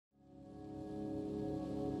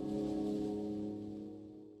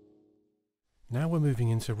Now we're moving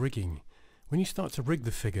into rigging. When you start to rig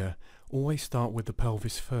the figure, always start with the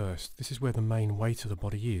pelvis first. This is where the main weight of the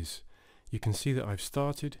body is. You can see that I've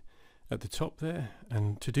started at the top there,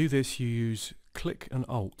 and to do this you use click and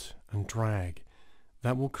alt and drag.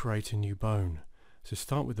 That will create a new bone. So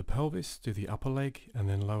start with the pelvis, do the upper leg and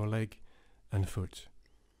then lower leg and foot.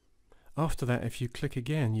 After that, if you click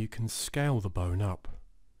again, you can scale the bone up.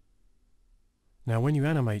 Now when you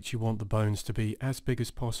animate, you want the bones to be as big as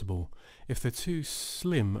possible. If they're too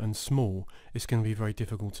slim and small, it's going to be very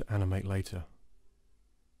difficult to animate later.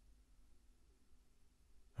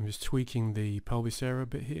 I'm just tweaking the pelvis area a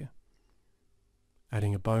bit here.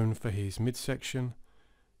 Adding a bone for his midsection,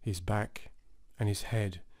 his back and his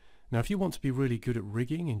head. Now if you want to be really good at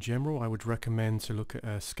rigging in general, I would recommend to look at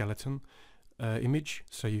a skeleton image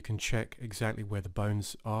so you can check exactly where the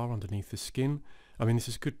bones are underneath the skin. I mean, this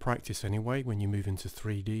is good practice anyway when you move into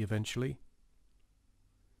 3D eventually.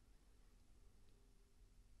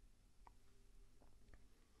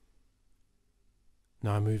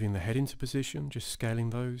 Now I'm moving the head into position, just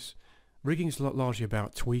scaling those. Rigging is largely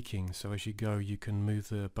about tweaking, so as you go you can move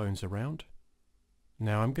the bones around.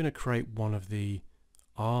 Now I'm going to create one of the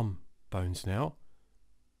arm bones now.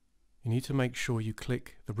 You need to make sure you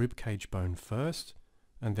click the rib cage bone first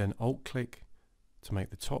and then alt click to make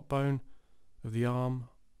the top bone of the arm,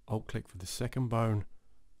 alt click for the second bone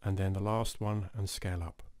and then the last one and scale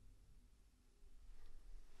up.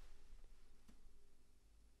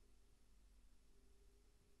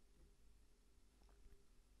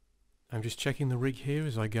 I'm just checking the rig here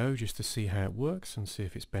as I go just to see how it works and see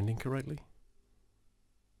if it's bending correctly.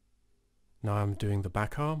 Now I'm doing the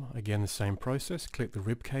back arm, again the same process, click the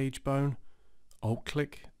rib cage bone, alt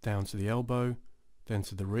click down to the elbow, then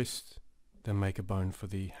to the wrist, then make a bone for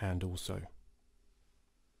the hand also.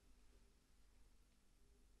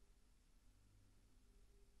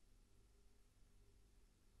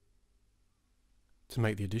 To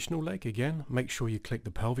make the additional leg, again, make sure you click the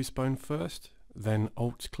pelvis bone first, then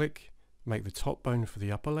alt click, make the top bone for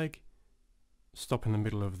the upper leg, stop in the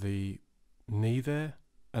middle of the knee there,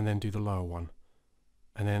 and then do the lower one.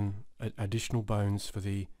 And then additional bones for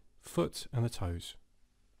the foot and the toes.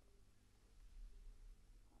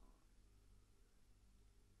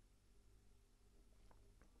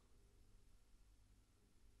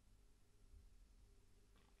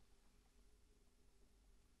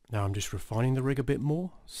 Now I'm just refining the rig a bit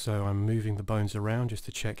more, so I'm moving the bones around just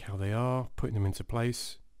to check how they are, putting them into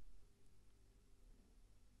place.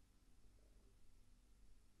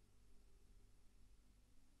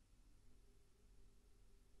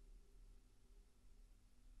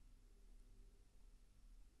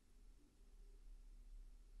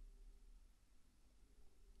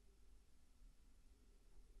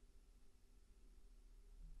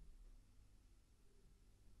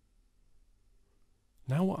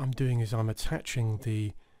 Now what I'm doing is I'm attaching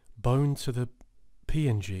the bone to the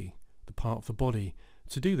PNG, the part of the body.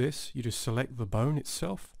 To do this, you just select the bone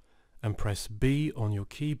itself and press B on your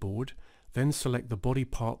keyboard, then select the body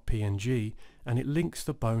part PNG and it links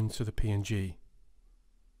the bone to the PNG.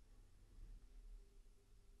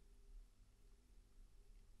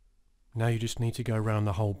 Now you just need to go around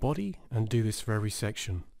the whole body and do this for every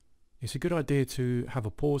section. It's a good idea to have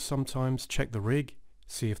a pause sometimes, check the rig,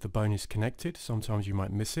 see if the bone is connected, sometimes you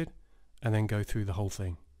might miss it, and then go through the whole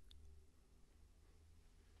thing.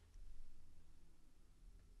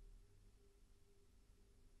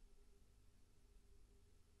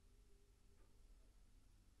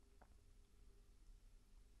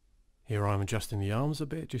 Here I'm adjusting the arms a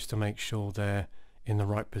bit just to make sure they're in the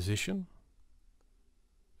right position.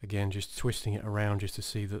 Again, just twisting it around just to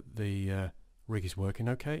see that the rig is working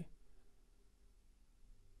okay.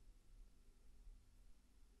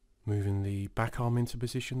 Moving the back arm into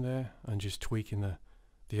position there and just tweaking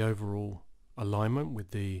the overall alignment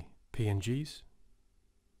with the PNGs.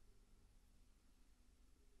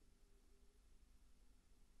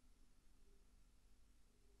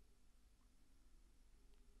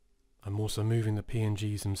 I'm also moving the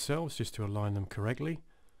PNGs themselves just to align them correctly.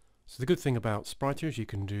 So the good thing about Spriter is you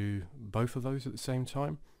can do both of those at the same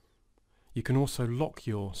time. You can also lock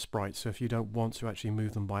your sprites, so if you don't want to actually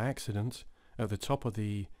move them by accident, at the top of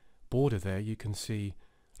the border there you can see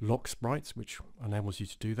lock sprites, which enables you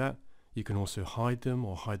to do that. You can also hide them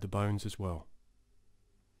or hide the bones as well.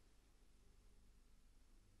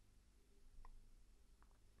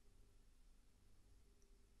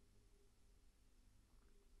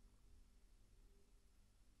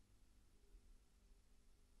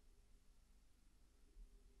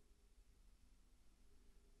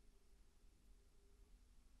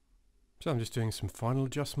 So I'm just doing some final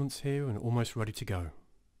adjustments here and almost ready to go.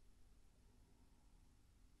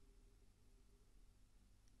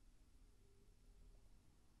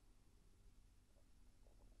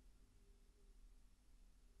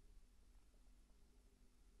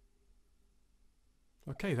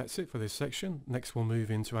 Okay, that's it for this section. Next we'll move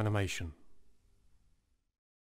into animation.